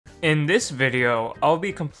In this video, I'll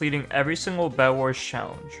be completing every single Bedwars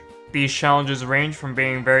challenge. These challenges range from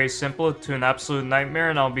being very simple to an absolute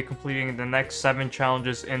nightmare, and I'll be completing the next 7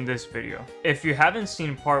 challenges in this video. If you haven't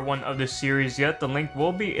seen part 1 of this series yet, the link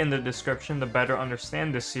will be in the description to better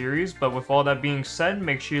understand this series, but with all that being said,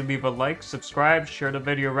 make sure you leave a like, subscribe, share the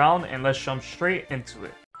video around, and let's jump straight into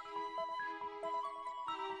it.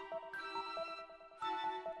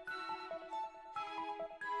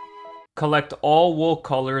 Collect all wool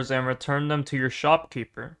colors and return them to your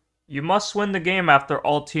shopkeeper. You must win the game after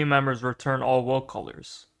all team members return all wool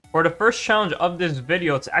colors. For the first challenge of this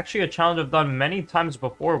video, it's actually a challenge I've done many times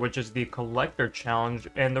before, which is the collector challenge.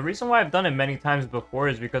 And the reason why I've done it many times before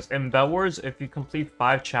is because in Bedwars, if you complete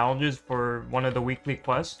 5 challenges for one of the weekly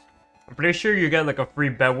quests, I'm pretty sure you get like a free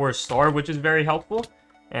Bedwars star, which is very helpful.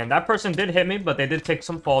 And that person did hit me, but they did take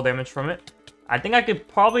some fall damage from it. I think I could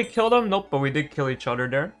probably kill them. Nope, but we did kill each other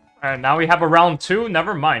there. Alright, now we have a round 2.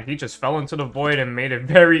 Never mind. He just fell into the void and made it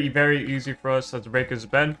very, very easy for us. Let's break his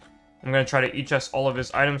bed. I'm going to try to E-chest all of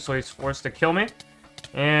his items so he's forced to kill me.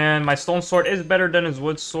 And my stone sword is better than his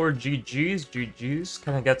wood sword. GG's. GG's.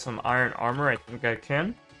 Can I get some iron armor? I think I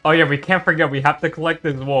can. Oh yeah, we can't forget. We have to collect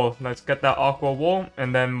this wool. Let's get that aqua wool.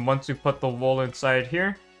 And then once we put the wool inside here,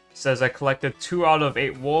 it says I collected 2 out of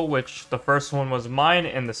 8 wool, which the first one was mine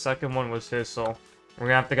and the second one was his. So we're going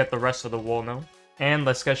to have to get the rest of the wool now. And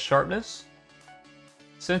let's get sharpness.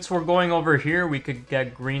 Since we're going over here, we could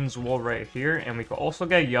get green's wool right here. And we could also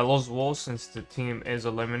get yellow's wool since the team is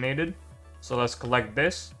eliminated. So let's collect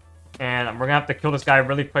this. And we're gonna have to kill this guy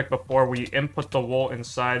really quick before we input the wool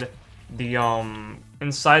inside the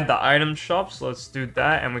item shop. So let's do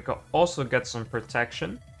that. And we could also get some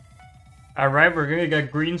protection. Alright, we're gonna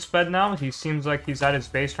get green's bed now. He seems like he's at his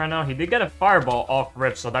base right now. He did get a fireball off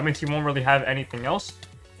rip, so that means he won't really have anything else.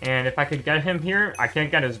 And if I could get him here, I can't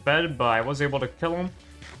get his bed, but I was able to kill him.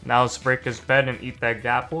 Now let's break his bed and eat that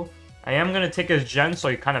gapple. I am going to take his gen, so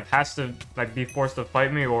he kind of has to like be forced to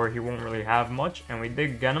fight me or he won't really have much. And we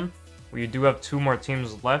did get him. We do have 2 more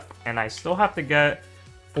teams left, and I still have to get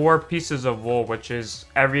 4 pieces of wool, which is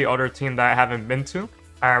every other team that I haven't been to.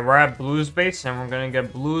 Alright, we're at blue's base, and we're going to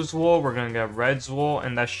get blue's wool, we're going to get red's wool,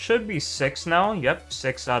 and that should be 6 now. Yep,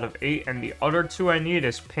 6 out of 8, and the other 2 I need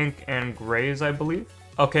is pink and gray's, I believe.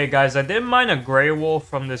 Okay guys, I did mine a gray wool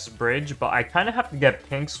from this bridge, but I kind of have to get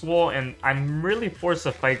pink's wool, and I'm really forced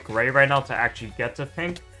to fight gray right now to actually get to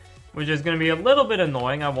pink, which is going to be a little bit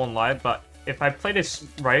annoying, I won't lie, but if I play this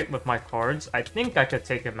right with my cards, I think I could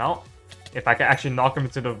take him out. If I could actually knock him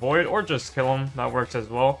into the void, or just kill him, that works as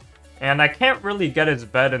well. And I can't really get his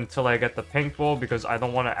bed until I get the pink wool, because I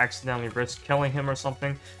don't want to accidentally risk killing him or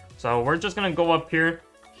something. So we're just going to go up here.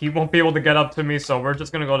 He won't be able to get up to me, so we're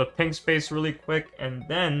just going to go to pink space really quick, and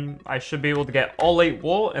then I should be able to get all 8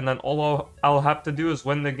 wool, and then all I'll have to do is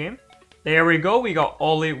win the game. There we go, we got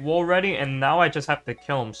all 8 wool ready, and now I just have to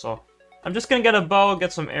kill him, so I'm just going to get a bow,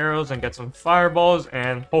 get some arrows, and get some fireballs,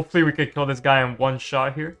 and hopefully we could kill this guy in 1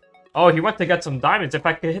 shot here. Oh, he went to get some diamonds. If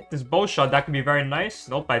I could hit this bow shot, that could be very nice.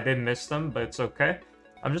 Nope, I did miss them, but it's okay.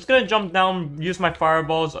 I'm just going to jump down, use my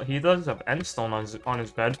fireballs. He does have endstone on his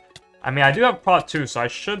bed. I mean, I do have Prot 2, so I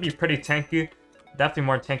should be pretty tanky. Definitely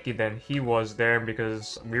more tanky than he was there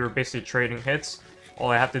because we were basically trading hits. All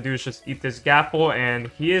I have to do is just eat this gapple, and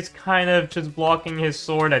he is kind of just blocking his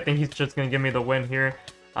sword. I think he's just going to give me the win here.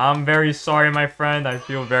 I'm very sorry, my friend. I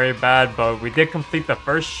feel very bad, but we did complete the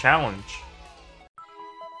first challenge.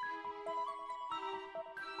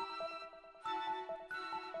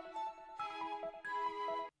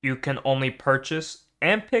 You can only purchase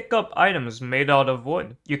and pick up items made out of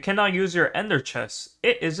wood. You cannot use your ender chest.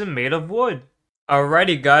 It isn't made of wood.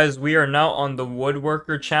 Alrighty guys, we are now on the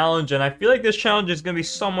woodworker challenge, and I feel like this challenge is going to be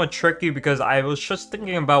somewhat tricky because I was just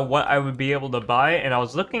thinking about what I would be able to buy, and I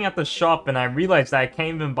was looking at the shop and I realized that I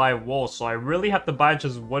can't even buy wool, so I really have to buy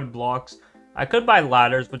just wood blocks. I could buy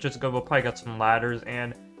ladders, which is good. We'll probably get some ladders,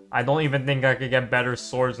 and I don't even think I could get better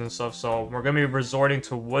swords and stuff, so we're going to be resorting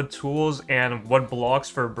to wood tools and wood blocks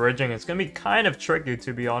for bridging. It's going to be kind of tricky,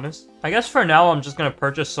 to be honest. I guess for now, I'm just going to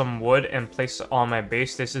purchase some wood and place it on my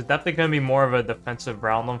base. This is definitely going to be more of a defensive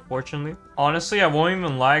round, unfortunately. Honestly, I won't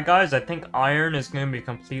even lie, guys. I think iron is going to be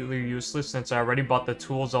completely useless since I already bought the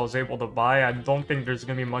tools I was able to buy. I don't think there's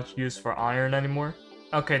going to be much use for iron anymore.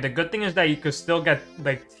 Okay, the good thing is that you could still get,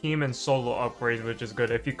 like, team and solo upgrades, which is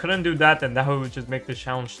good. If you couldn't do that, then that would just make the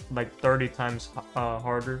challenge, like, 30 times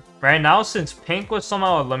harder. Right now, since pink was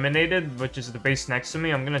somehow eliminated, which is the base next to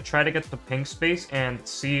me, I'm gonna try to get the pink space and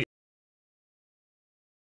see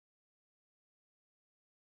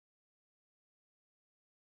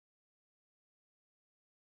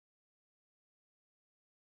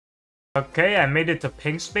Okay, I made it to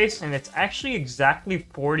Pink's base, and it's actually exactly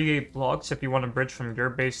 48 blocks if you want to bridge from your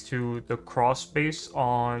base to the cross base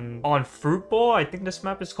on Fruit Bowl. I think this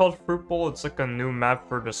map is called Fruit Bowl. It's like a new map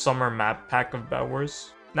for the summer map pack of Bedwars.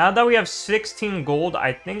 Now that we have 16 gold,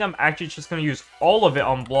 I think I'm actually just going to use all of it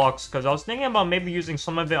on blocks, because I was thinking about maybe using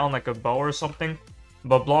some of it on like a bow or something.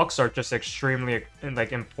 But blocks are just extremely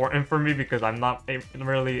like important for me because I'm not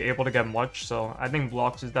really able to get much, so I think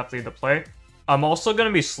blocks is definitely the play. I'm also going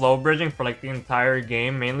to be slow bridging for like the entire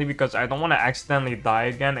game, mainly because I don't want to accidentally die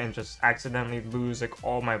again and just accidentally lose like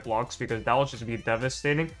all my blocks, because that will just be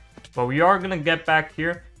devastating. But we are going to get back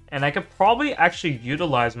here, and I could probably actually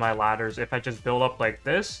utilize my ladders if I just build up like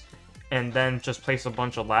this and then just place a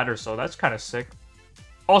bunch of ladders, so that's kind of sick.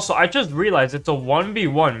 Also, I just realized it's a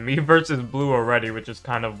 1v1, me versus blue already, which is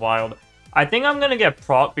kind of wild. I think I'm going to get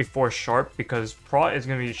Prot before Sharp, because Prot is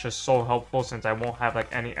going to be just so helpful since I won't have like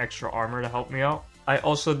any extra armor to help me out. I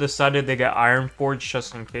also decided to get Iron Forge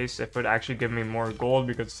just in case it would actually give me more gold,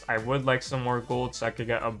 because I would like some more gold so I could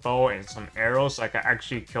get a bow and some arrows so I could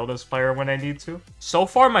actually kill this player when I need to. So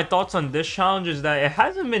far, my thoughts on this challenge is that it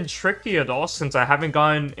hasn't been tricky at all since I haven't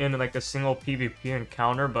gotten in like a single PvP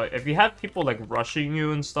encounter, but if you have people like rushing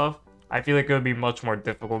you and stuff, I feel like it would be much more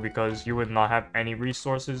difficult because you would not have any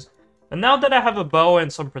resources. And now that I have a bow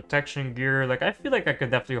and some protection gear, like I feel like I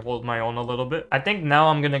could definitely hold my own a little bit. I think now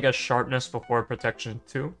I'm gonna get sharpness before protection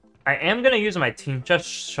too. I am gonna use my team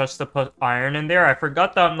chest just to put iron in there. I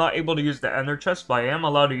forgot that I'm not able to use the ender chest, but I am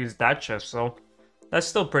allowed to use that chest, so that's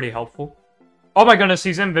still pretty helpful. Oh my goodness,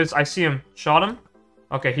 he's invis. I see him. Shot him.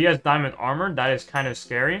 Okay, he has diamond armor. That is kind of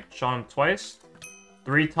scary. Shot him twice.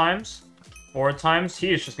 3 times. 4 times.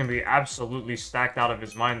 He is just gonna be absolutely stacked out of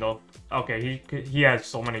his mind though. Okay, he has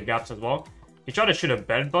so many gaps as well. He tried to shoot a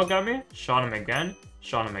bed bug at me. Shot him again.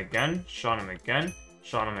 Shot him again. Shot him again.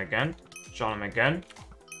 Shot him again. Shot him again.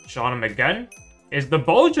 Shot him again. Is the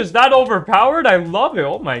bow just that overpowered? I love it.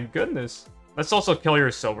 Oh my goodness. Let's also kill your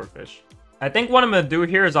silverfish. I think what I'm going to do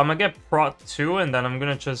here is I'm going to get Prot 2, and then I'm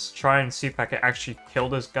going to just try and see if I can actually kill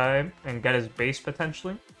this guy and get his base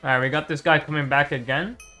potentially. Alright, we got this guy coming back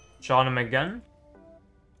again. Shot him again.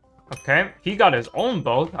 Okay, he got his own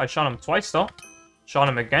bow. I shot him twice though. Shot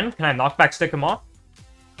him again. Can I knockback stick him off?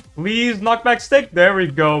 Please, knockback stick. There we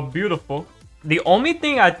go. Beautiful. The only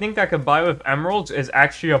thing I think I could buy with emeralds is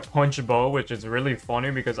actually a punch bow, which is really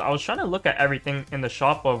funny because I was trying to look at everything in the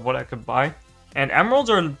shop of what I could buy. And emeralds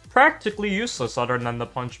are practically useless other than the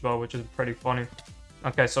punch bow, which is pretty funny.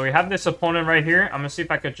 Okay, so we have this opponent right here. I'm gonna see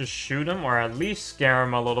if I could just shoot him or at least scare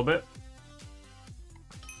him a little bit.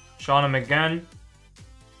 Shot him again.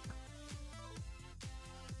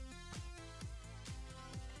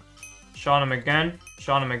 Shot him again.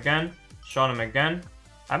 Shot him again. Shot him again.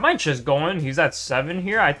 I might just go in. He's at 7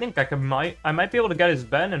 here. I think I might be able to get his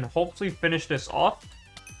bed and hopefully finish this off.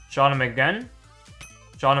 Shot him again.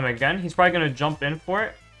 Shot him again. He's probably going to jump in for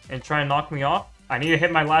it and try and knock me off. I need to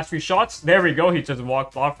hit my last 3 shots. There we go. He just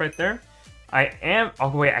walked off right there.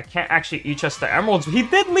 Oh wait, I can't actually E-chest the emeralds. He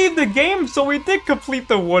did leave the game, so we did complete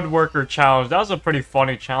the woodworker challenge. That was a pretty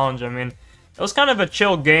funny challenge. I mean, it was kind of a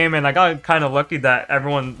chill game, and I got kind of lucky that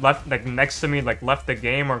everyone left, like, next to me, like, left the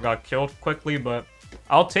game or got killed quickly, but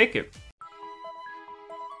I'll take it.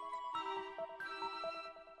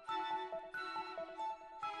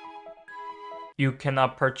 You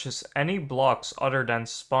cannot purchase any blocks other than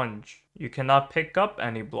sponge. You cannot pick up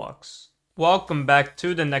any blocks. Welcome back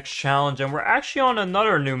to the next challenge, and we're actually on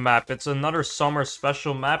another new map. It's another summer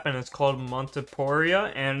special map, and it's called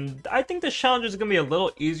Monteporia, and I think this challenge is going to be a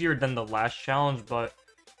little easier than the last challenge, but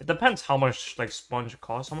it depends how much, like, sponge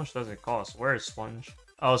costs. How much does it cost? Where is sponge?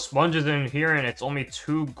 Oh, sponge is in here, and it's only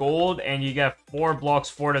 2 gold, and you get 4 blocks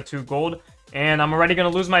for the 2 gold, and I'm already going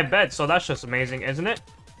to lose my bed, so that's just amazing, isn't it?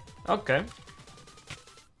 Okay.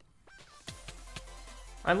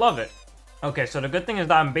 I love it. Okay, so the good thing is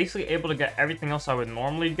that I'm basically able to get everything else I would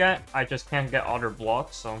normally get. I just can't get other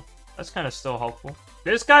blocks, so that's kind of still helpful.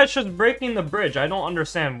 This guy's just breaking the bridge. I don't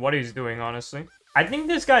understand what he's doing, honestly. I think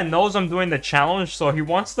this guy knows I'm doing the challenge, so he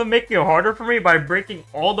wants to make it harder for me by breaking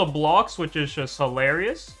all the blocks, which is just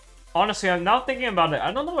hilarious. Honestly, I'm now thinking about it.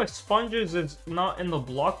 I don't know if sponges is not in the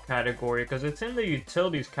block category, because it's in the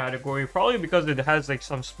utilities category. Probably because it has, like,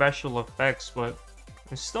 some special effects, but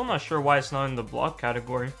I'm still not sure why it's not in the block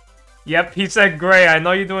category. Yep, he said gray. I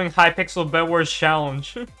know you're doing Hypixel Bedwars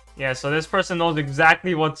challenge. Yeah, so this person knows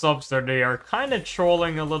exactly what's up, so they are kind of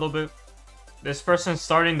trolling a little bit. This person's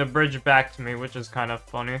starting to bridge back to me, which is kind of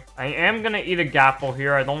funny. I am gonna eat a gapple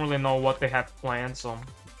here. I don't really know what they have planned, so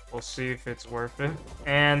we'll see if it's worth it.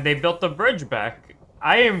 And they built the bridge back.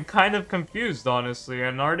 I am kind of confused, honestly.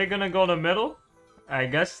 And are they gonna go to the middle? I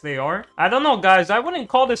guess they are. I don't know, guys. I wouldn't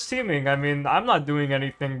call this teaming. I mean, I'm not doing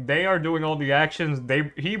anything. They are doing all the actions.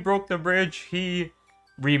 He broke the bridge. He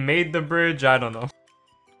remade the bridge. I don't know.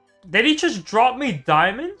 Did he just drop me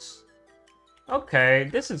diamonds? Okay,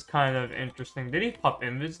 this is kind of interesting. Did he pop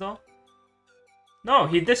invis, though? No,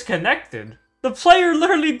 he disconnected. The player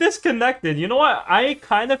literally disconnected. You know what? I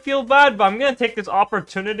kind of feel bad, but I'm going to take this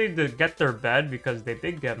opportunity to get their bed because they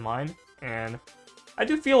did get mine. And I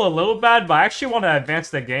do feel a little bad, but I actually want to advance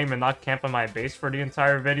the game and not camp on my base for the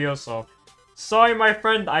entire video. So, sorry, my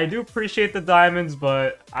friend. I do appreciate the diamonds,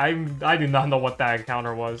 but I do not know what that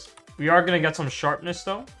encounter was. We are going to get some sharpness,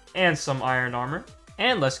 though, and some iron armor.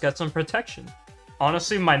 And let's get some protection.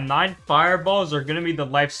 Honestly, my 9 fireballs are going to be the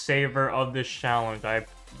lifesaver of this challenge.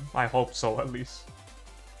 I hope so, at least.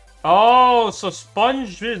 Oh, so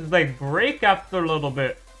sponges, like, break after a little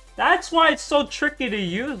bit. That's why it's so tricky to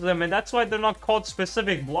use them, and that's why they're not called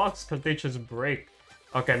specific blocks, because they just break.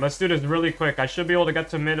 Okay, let's do this really quick. I should be able to get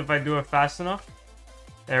to mid if I do it fast enough.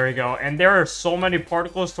 There we go. And there are so many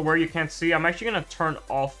particles to where you can't see. I'm actually going to turn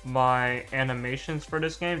off my animations for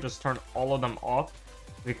this game. Just turn all of them off.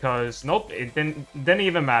 Because, nope, it didn't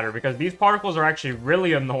even matter. Because these particles are actually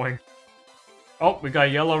really annoying. Oh, we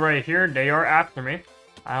got yellow right here. They are after me.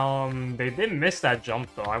 They did miss that jump,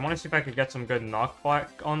 though. I want to see if I could get some good knockback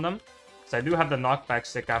on them. Because I do have the knockback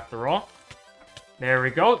stick after all. There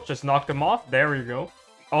we go. Just knock them off. There we go.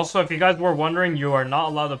 Also, if you guys were wondering, you are not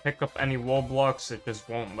allowed to pick up any wall blocks. It just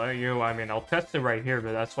won't let you. I mean, I'll test it right here,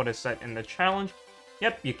 but that's what it said in the challenge.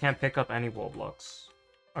 Yep, you can't pick up any wall blocks.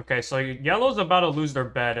 Okay, so yellow's about to lose their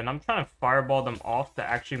bed, and I'm trying to fireball them off to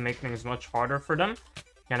actually make things much harder for them.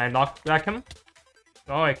 Can I knock back him?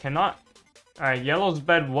 Oh, I cannot. Alright, yellow's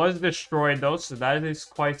bed was destroyed, though, so that is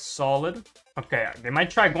quite solid. Okay, they might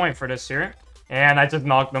try going for this here. And I just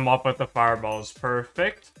knocked them off with the fireballs.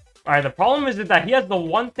 Perfect. Alright, the problem is that he has the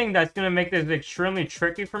one thing that's going to make this extremely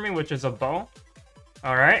tricky for me, which is a bow.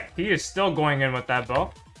 Alright, he is still going in with that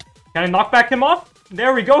bow. Can I knock back him off?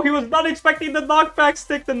 There we go. He was not expecting the knockback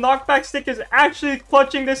stick. The knockback stick is actually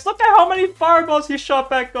clutching this. Look at how many fireballs he shot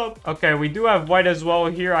back up. Okay, we do have white as well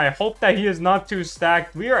here. I hope that he is not too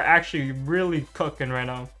stacked. We are actually really cooking right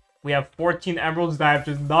now. We have 14 emeralds that I've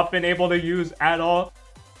just not been able to use at all.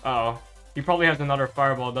 Uh-oh. He probably has another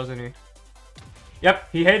fireball, doesn't he? Yep,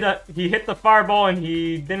 he hit the fireball and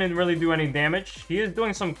he didn't really do any damage. He is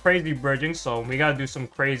doing some crazy bridging, so we gotta do some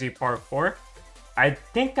crazy parkour. I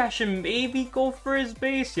think I should maybe go for his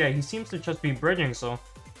base. Yeah, he seems to just be bridging, so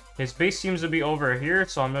his base seems to be over here,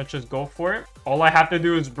 so I'm gonna just go for it. All I have to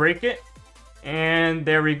do is break it, and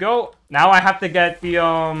there we go. Now I have to get the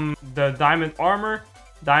diamond armor,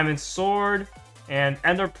 diamond sword, and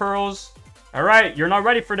ender pearls. All right, you're not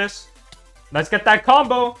ready for this. Let's get that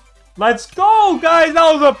combo. Let's go, guys.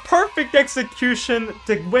 That was a perfect execution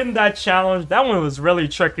to win that challenge. That one was really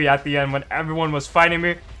tricky at the end when everyone was fighting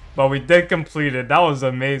me. But we did complete it. That was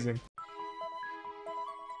amazing.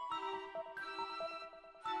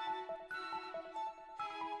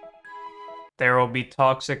 There will be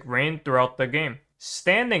toxic rain throughout the game.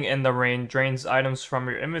 Standing in the rain drains items from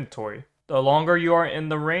your inventory. The longer you are in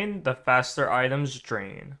the rain, the faster items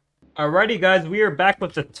drain. Alrighty guys, we are back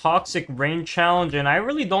with the toxic rain challenge, and I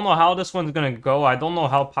really don't know how this one's gonna go. I don't know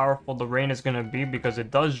how powerful the rain is gonna be because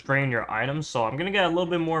it does drain your items. So I'm gonna get a little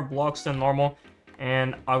bit more blocks than normal.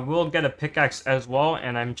 And I will get a pickaxe as well,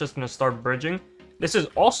 and I'm just going to start bridging. This is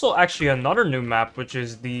also actually another new map, which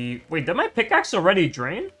is the... Wait, did my pickaxe already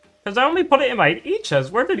drain? Because I only put it in my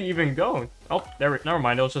chest. Where did it even go? Oh, there. Never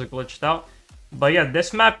mind, it was just glitched out. But yeah,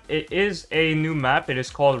 this map, it is a new map. It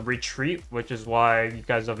is called Retreat, which is why you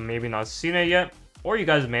guys have maybe not seen it yet. Or you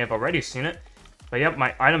guys may have already seen it. But yep,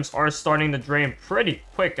 my items are starting to drain pretty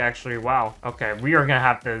quick, actually. Wow. Okay, we are gonna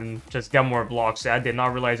have to just get more blocks. I did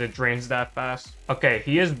not realize it drains that fast. Okay,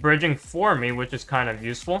 he is bridging for me, which is kind of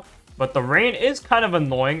useful. But the rain is kind of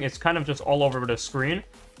annoying. It's kind of just all over the screen.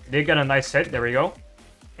 Did get a nice hit. There we go.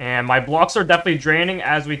 And my blocks are definitely draining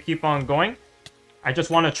as we keep on going. I just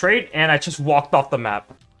want to trade, and I just walked off the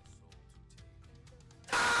map.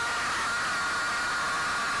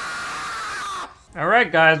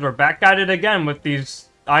 Alright guys, we're back at it again with these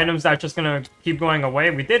items that are just gonna keep going away.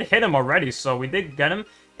 We did hit him already, so we did get him.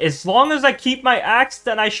 As long as I keep my axe,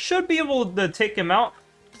 then I should be able to take him out.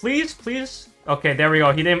 Please, please. Okay, there we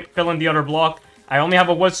go. He didn't fill in the other block. I only have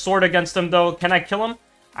a wood sword against him, though. Can I kill him?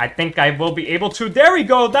 I think I will be able to. There we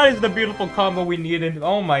go. That is the beautiful combo we needed.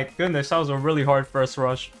 Oh my goodness, that was a really hard first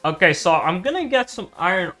rush. Okay, so I'm gonna get some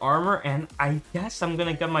iron armor, and I guess I'm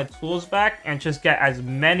gonna get my tools back and just get as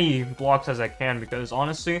many blocks as I can, because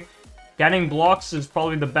honestly, Getting blocks is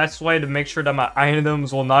probably the best way to make sure that my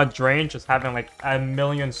items will not drain, just having like a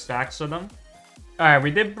million stacks of them. Alright,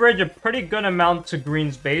 we did bridge a pretty good amount to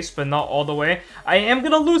green's base, but not all the way. I am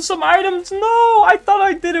gonna lose some items! No! I thought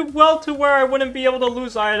I did it well to where I wouldn't be able to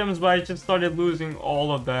lose items, but I just started losing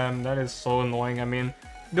all of them. That is so annoying. I mean,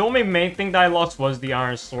 the only main thing that I lost was the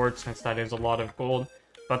iron sword, since that is a lot of gold.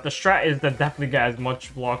 But the strat is to definitely get as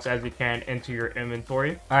much blocks as you can into your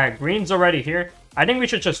inventory. Alright, green's already here. I think we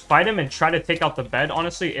should just fight him and try to take out the bed,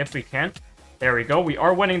 honestly, if we can. There we go. We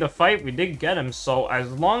are winning the fight. We did get him. So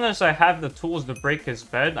as long as I have the tools to break his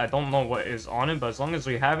bed, I don't know what is on it, but as long as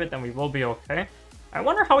we have it, then we will be okay. I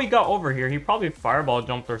wonder how he got over here. He probably fireball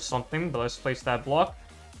jumped or something, but let's place that block.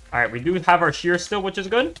 Alright, we do have our shear still, which is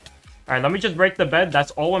good. Alright, let me just break the bed.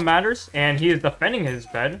 That's all that matters. And he is defending his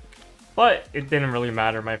bed. But it didn't really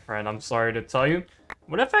matter, my friend. I'm sorry to tell you.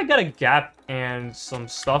 What if I get a gap and some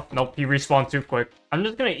stuff? Nope, he respawned too quick. I'm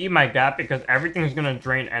just gonna eat my gap because everything's gonna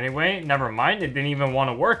drain anyway. Never mind, it didn't even want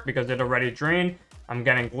to work because it already drained. I'm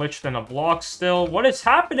getting glitched in a block still. What is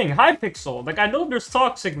happening? Hypixel. Like, I know there's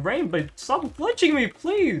toxic rain, but stop glitching me,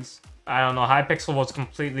 please. I don't know. Hypixel was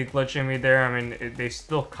completely glitching me there. I mean, they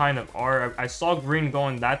still kind of are. I saw green go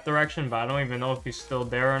in that direction, but I don't even know if he's still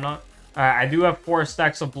there or not. Alright, I do have 4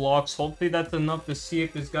 stacks of blocks. Hopefully that's enough to see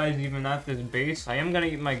if this guy's even at this base. I am gonna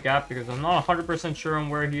eat my gap because I'm not 100% sure on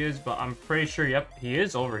where he is, but I'm pretty sure, yep, he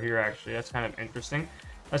is over here actually. That's kind of interesting.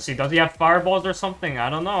 Let's see, does he have fireballs or something? I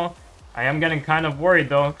don't know. I am getting kind of worried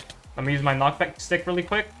though. Let me use my knockback stick really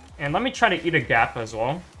quick. And let me try to eat a gap as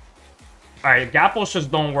well. Alright, gapples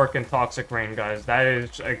just don't work in toxic rain, guys. That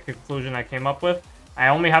is a conclusion I came up with. I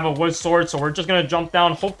only have a wood sword, so we're just gonna jump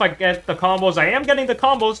down. Hope I get the combos. I am getting the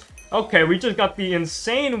combos. Okay, we just got the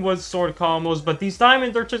insane wood sword combos, but these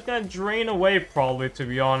diamonds are just gonna drain away probably, to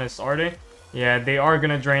be honest, are they? Yeah, they are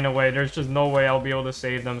gonna drain away. There's just no way I'll be able to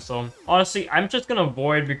save them, so... Honestly, I'm just gonna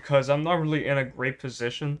avoid because I'm not really in a great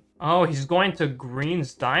position. Oh, he's going to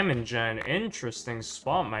green's diamond gen. Interesting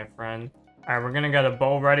spot, my friend. Alright, we're gonna get a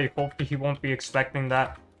bow ready. Hopefully he won't be expecting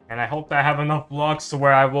that. And I hope I have enough blocks to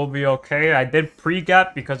where I will be okay. I did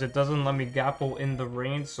pre-gap because it doesn't let me gapple in the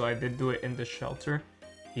rain, so I did do it in the shelter.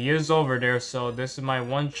 He is over there, so this is my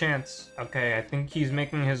one chance. Okay, I think he's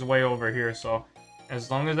making his way over here, so as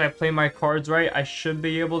long as I play my cards right, I should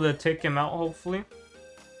be able to take him out, hopefully.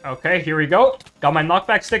 Okay, here we go. Got my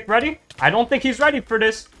knockback stick ready. I don't think he's ready for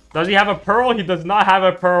this. Does he have a pearl? He does not have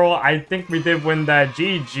a pearl. I think we did win that.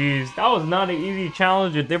 GG's. That was not an easy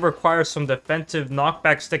challenge. It did require some defensive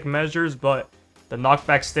knockback stick measures, but the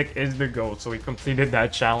knockback stick is the goal, so we completed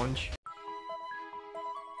that challenge.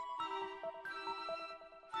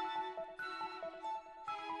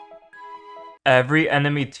 Every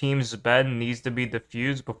enemy team's bed needs to be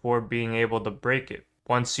defused before being able to break it.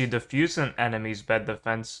 Once you defuse an enemy's bed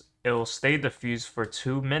defense, it will stay defused for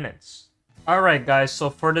 2 minutes. Alright guys,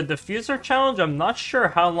 so for the diffuser challenge, I'm not sure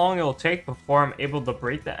how long it will take before I'm able to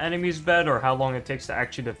break the enemy's bed or how long it takes to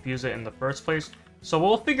actually defuse it in the first place. So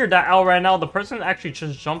we'll figure that out right now. The person actually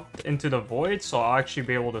just jumped into the void, so I'll actually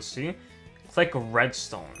be able to see. Click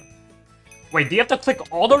redstone. Wait, do you have to click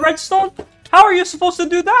all the redstone? How are you supposed to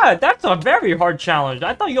do that? That's a very hard challenge.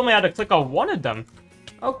 I thought you only had to click on one of them.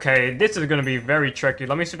 Okay, this is gonna be very tricky.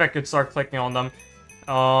 Let me see if I could start clicking on them.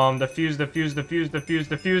 Defuse, defuse, defuse, defuse,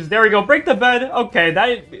 defuse. There we go. Break the bed. Okay,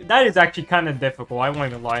 that is actually kind of difficult. I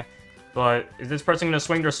won't even lie. But is this person gonna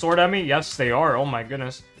swing their sword at me? Yes, they are. Oh my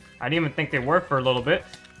goodness. I didn't even think they were for a little bit.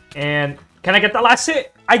 And can I get the last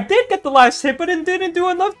hit? I did get the last hit, but it didn't do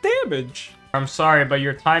enough damage. I'm sorry, but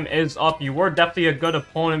your time is up. You were definitely a good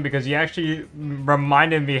opponent because you actually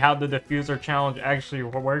reminded me how the diffuser challenge actually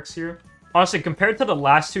works here. Honestly, compared to the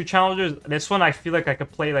last 2 challenges, this one I feel like I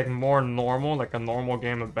could play like more normal, like a normal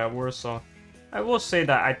game of Bedwars. So I will say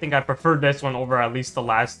that I think I prefer this one over at least the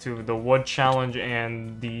last 2, the wood challenge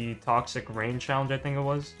and the toxic rain challenge, I think it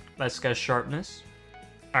was. Let's get sharpness.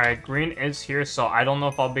 Alright, green is here, so I don't know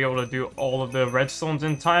if I'll be able to do all of the redstones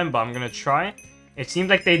in time, but I'm gonna try. It seems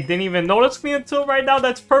like they didn't even notice me until right now.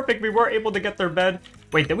 That's perfect. We were able to get their bed.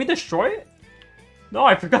 Wait, did we destroy it? No,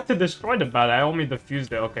 I forgot to destroy the bed. I only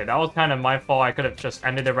defused it. Okay, that was kind of my fault. I could have just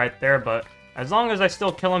ended it right there, but as long as I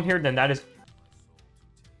still kill him here, then that is...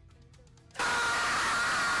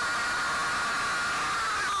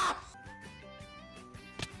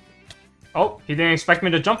 Oh, he didn't expect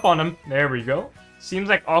me to jump on him. There we go. Seems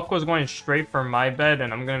like Aqua's going straight for my bed,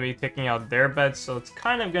 and I'm going to be taking out their bed, so it's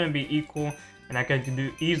kind of going to be equal. And I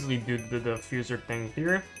can easily do the diffuser thing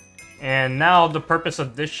here. And now the purpose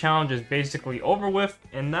of this challenge is basically over with.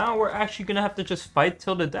 And now we're actually going to have to just fight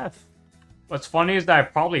till the death. What's funny is that I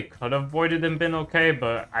probably could have avoided and been okay,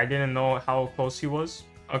 but I didn't know how close he was.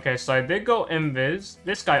 Okay, so I did go invis.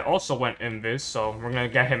 This guy also went invis, so we're gonna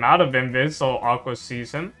get him out of invis so Aqua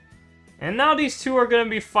sees him. And now these two are gonna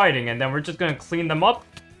be fighting, and then we're just gonna clean them up.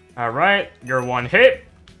 Alright, you're one hit.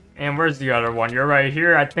 And where's the other one? You're right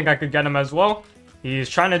here. I think I could get him as well. He's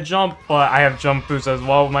trying to jump, but I have jump boost as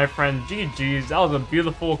well, my friend. GG's. That was a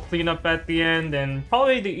beautiful cleanup at the end, and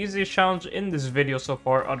probably the easiest challenge in this video so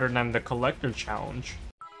far, other than the collector challenge.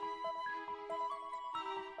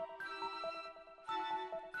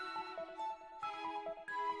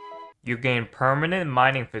 You gain permanent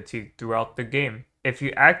mining fatigue throughout the game. If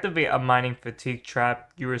you activate a mining fatigue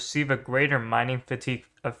trap, you receive a greater mining fatigue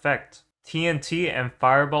effect. TNT and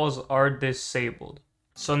fireballs are disabled.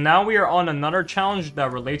 So now we are on another challenge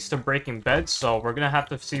that relates to breaking beds, so we're gonna have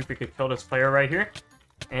to see if we could kill this player right here.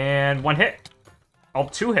 And one hit. Oh,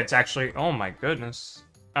 two hits actually. Oh my goodness.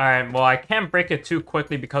 Alright, well I can't break it too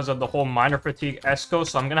quickly because of the whole miner fatigue esco,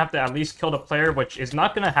 so I'm gonna have to at least kill the player, which is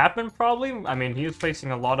not gonna happen probably. I mean, he is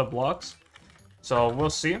facing a lot of blocks. So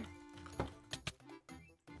we'll see.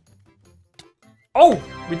 Oh!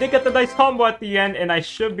 We did get the nice combo at the end, and I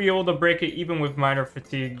should be able to break it even with miner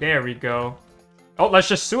fatigue. There we go. Oh, let's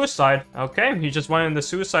just suicide. Okay, he just went in the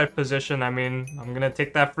suicide position. I mean, I'm gonna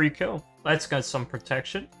take that free kill. Let's get some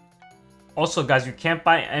protection. Also, guys, you can't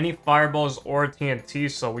buy any fireballs or TNT,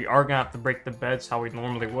 so we are gonna have to break the beds how we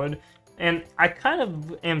normally would. And I kind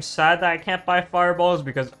of am sad that I can't buy fireballs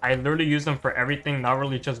because I literally use them for everything, not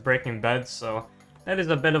really just breaking beds, so that is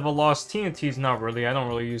a bit of a loss. TNT's not really. I don't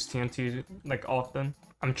really use TNT, like, often.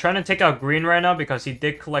 I'm trying to take out green right now because he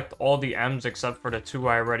did collect all the M's except for the two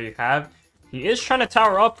I already have. He is trying to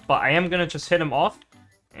tower up, but I am going to just hit him off.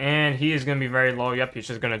 And he is going to be very low. Yep, he's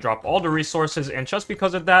just going to drop all the resources. And just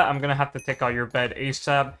because of that, I'm going to have to take out your bed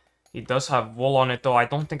ASAP. He does have wool on it, though. I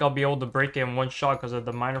don't think I'll be able to break it in one shot because of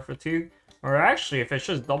the miner fatigue. Or actually, if it's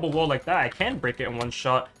just double wool like that, I can break it in one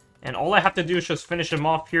shot. And all I have to do is just finish him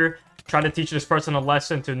off here. Try to teach this person a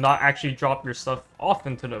lesson to not actually drop your stuff off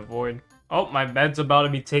into the void. Oh, my bed's about to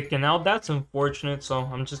be taken out. That's unfortunate, so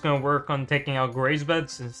I'm just going to work on taking out Gray's bed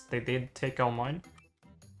since they did take out mine.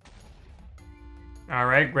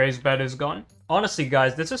 Alright, Gray's bed is gone. Honestly,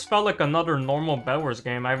 guys, this just felt like another normal Bedwars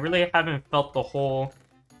game. I really haven't felt the whole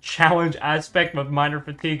challenge aspect with miner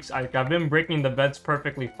fatigues. I've been breaking the beds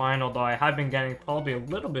perfectly fine, although I have been getting probably a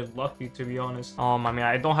little bit lucky, to be honest. I mean,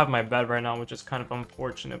 I don't have my bed right now, which is kind of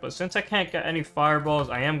unfortunate, but since I can't get any fireballs,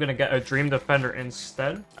 I am gonna get a Dream Defender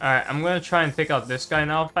instead. Alright, I'm gonna try and take out this guy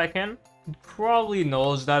now if I can. He probably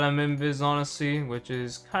knows that I'm invis, honestly, which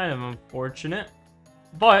is kind of unfortunate,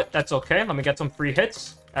 but that's okay. Let me get some free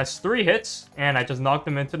hits. That's 3 hits, and I just knocked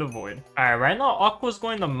him into the void. Alright, right now Aqua's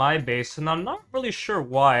going to my base, and I'm not really sure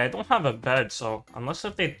why. I don't have a bed, so unless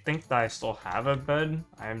if they think that I still have a bed,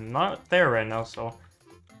 I'm not there right now, so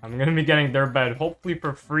I'm gonna be getting their bed, hopefully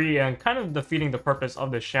for free, and kind of defeating the purpose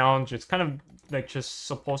of the challenge. It's kind of like just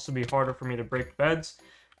supposed to be harder for me to break beds.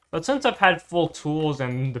 But since I've had full tools,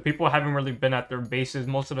 and the people haven't really been at their bases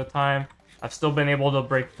most of the time, I've still been able to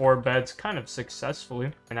break 4 beds kind of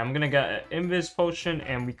successfully. And I'm gonna get an invis potion,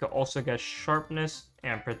 and we could also get sharpness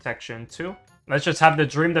and protection too. Let's just have the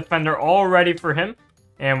Dream Defender all ready for him.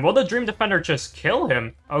 And will the Dream Defender just kill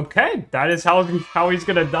him? Okay, that is how he's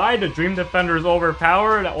gonna die. The Dream Defender is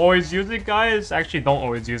overpowered. Always use it, guys. Actually, don't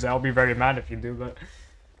always use it. I'll be very mad if you do, but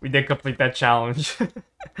we did complete that challenge.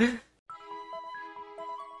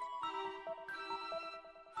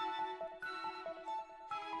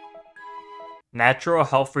 Natural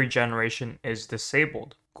health regeneration is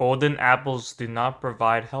disabled. Golden apples do not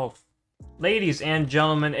provide health. Ladies and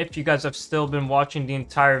gentlemen, if you guys have still been watching the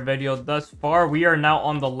entire video thus far, we are now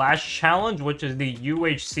on the last challenge, which is the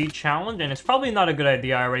UHC challenge, and it's probably not a good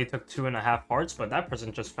idea. I already took 2.5 hearts, but that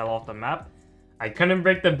person just fell off the map. I couldn't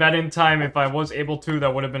break the bed in time. If I was able to,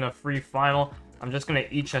 that would have been a free final. I'm just gonna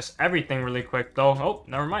e-chest everything really quick though. Oh,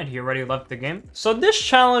 never mind, he already left the game. So this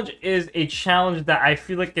challenge is a challenge that I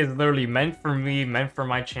feel like is literally meant for me, meant for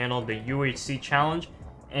my channel, the UHC challenge.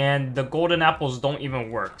 And the golden apples don't even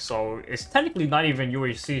work, so it's technically not even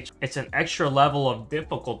UHC. It's an extra level of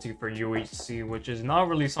difficulty for UHC, which is not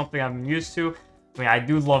really something I'm used to. I mean, I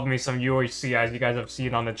do love me some UHC, as you guys have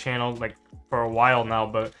seen on the channel like for a while now,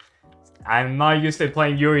 but I'm not used to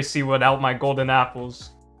playing UHC without my golden apples.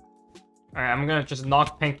 Alright, I'm gonna just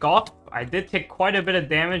knock Pink off. I did take quite a bit of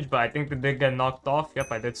damage, but I think they did get knocked off. Yep,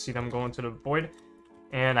 I did see them go into the void.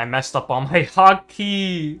 And I messed up on my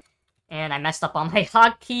hotkey. And I messed up on my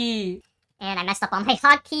hotkey. And I messed up on my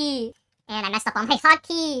hotkey. And I messed up on my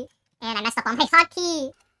hotkey. And I messed up on my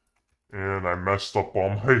hotkey. And I messed up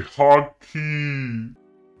on my hotkey.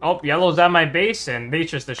 Oh, yellow's at my base, and they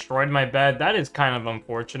just destroyed my bed. That is kind of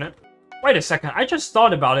unfortunate. Wait a second, I just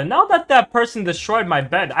thought about it. Now that that person destroyed my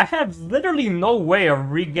bed, I have literally no way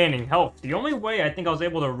of regaining health. The only way I think I was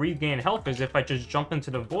able to regain health is if I just jump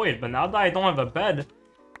into the void. But now that I don't have a bed,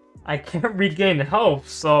 I can't regain health.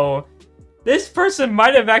 So this person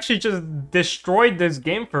might have actually just destroyed this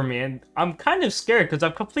game for me. And I'm kind of scared because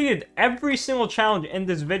I've completed every single challenge in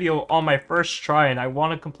this video on my first try. And I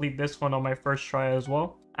want to complete this one on my first try as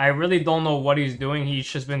well. I really don't know what he's doing. He's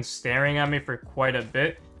just been staring at me for quite a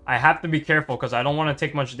bit. I have to be careful because I don't want to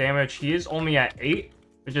take much damage. He is only at 8,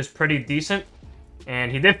 which is pretty decent.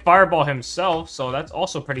 And he did fireball himself, so that's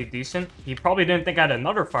also pretty decent. He probably didn't think I had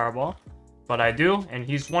another fireball, but I do. And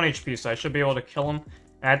he's 1 HP, so I should be able to kill him.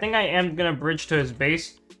 And I think I am going to bridge to his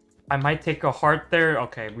base. I might take a heart there.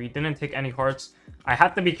 Okay, we didn't take any hearts. I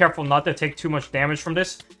have to be careful not to take too much damage from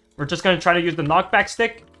this. We're just going to try to use the knockback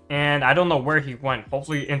stick. And I don't know where he went.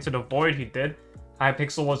 Hopefully into the void he did.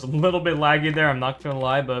 Hypixel was a little bit laggy there, I'm not gonna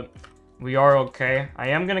lie, but we are okay. I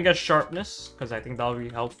am gonna get sharpness, because I think that'll be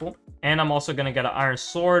helpful. And I'm also gonna get an iron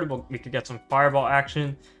sword. We could get some fireball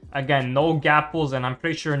action. Again, no gapples, and I'm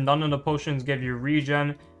pretty sure none of the potions give you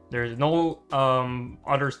regen. There's no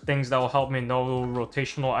other things that will help me, no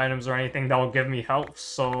rotational items or anything that will give me health.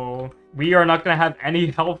 So we are not going to have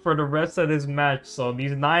any health for the rest of this match. So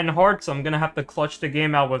these 9 hearts, I'm going to have to clutch the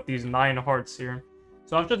game out with these 9 hearts here.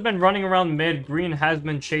 So I've just been running around mid. Green has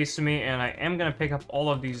been chasing me, and I am going to pick up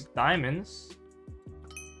all of these diamonds.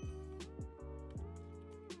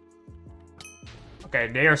 Okay,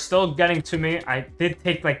 they are still getting to me. I did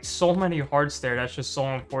take like so many hearts there. That's just so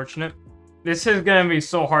unfortunate. This is going to be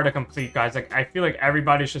so hard to complete, guys. Like, I feel like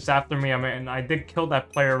everybody's just after me. I mean, I did kill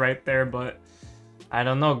that player right there, but I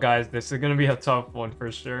don't know, guys. This is going to be a tough one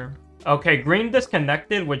for sure. Okay, green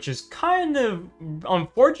disconnected, which is kind of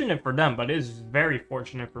unfortunate for them, but it is very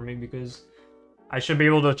fortunate for me because I should be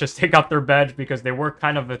able to just take out their bed because they were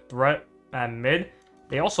kind of a threat at mid.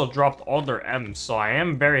 They also dropped all their M's, so I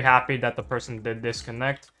am very happy that the person did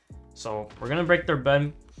disconnect. So we're going to break their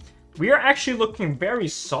bed. We are actually looking very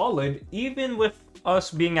solid, even with us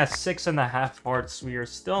being at 6.5 hearts. We are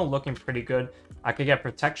still looking pretty good. I could get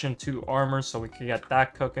protection 2 armor, so we could get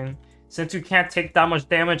that cooking. Since we can't take that much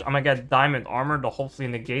damage, I'm going to get diamond armor to hopefully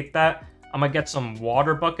negate that. I'm going to get some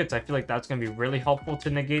water buckets. I feel like that's going to be really helpful to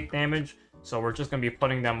negate damage. So we're just going to be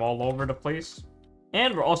putting them all over the place.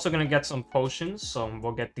 And we're also going to get some potions, so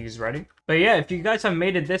we'll get these ready. But yeah, if you guys have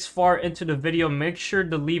made it this far into the video, make sure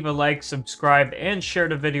to leave a like, subscribe, and share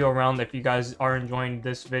the video around if you guys are enjoying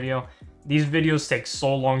this video. These videos take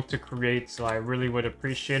so long to create, so I really would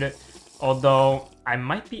appreciate it. Although, I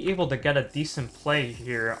might be able to get a decent play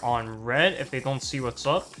here on red if they don't see what's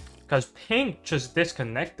up. Because pink just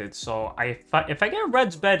disconnected, so if I get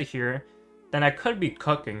red's bed here, then I could be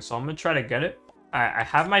cooking. So I'm going to try to get it. I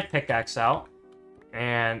have my pickaxe out.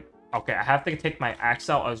 And, okay, I have to take my axe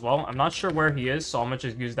out as well. I'm not sure where he is, so I'm going to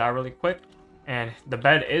just use that really quick. And the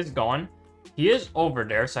bed is gone. He is over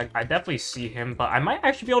there, so I definitely see him. But I might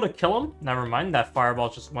actually be able to kill him. Never mind, that fireball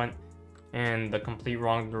just went in the complete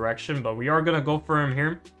wrong direction. But we are going to go for him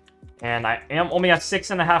here. And I am only at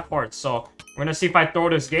 6.5 hearts, so we're going to see if I throw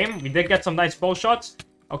this game. We did get some nice bow shots.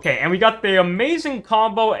 Okay, and we got the amazing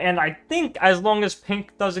combo. And I think as long as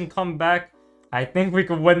pink doesn't come back, I think we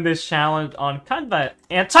could win this challenge on kind of an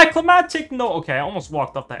anticlimactic note. Okay, I almost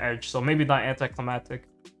walked off the edge, so maybe not anticlimactic.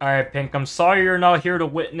 Alright, Pink, I'm sorry you're not here to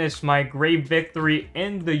witness my great victory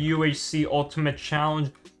in the UHC Ultimate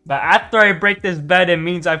Challenge. But after I break this bed, it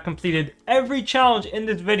means I've completed every challenge in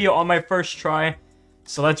this video on my first try.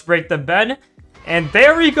 So let's break the bed. And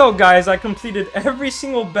there we go, guys. I completed every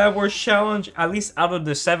single Bedwars challenge, at least out of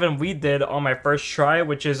the 7 we did on my first try,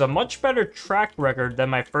 which is a much better track record than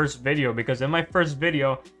my first video. Because in my first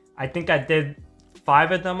video, I think I did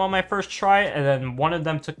 5 of them on my first try, and then 1 of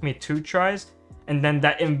them took me 2 tries. And then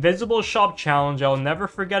that invisible shop challenge, I'll never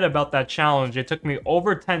forget about that challenge. It took me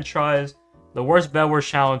over 10 tries. The worst Bedwars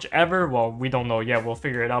challenge ever. Well, we don't know yet. We'll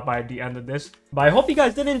figure it out by the end of this. But I hope you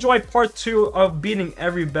guys did enjoy part 2 of beating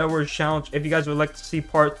every Bedwars challenge. If you guys would like to see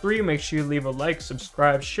part 3, make sure you leave a like,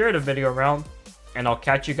 subscribe, share the video around. And I'll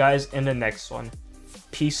catch you guys in the next one.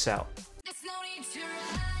 Peace out.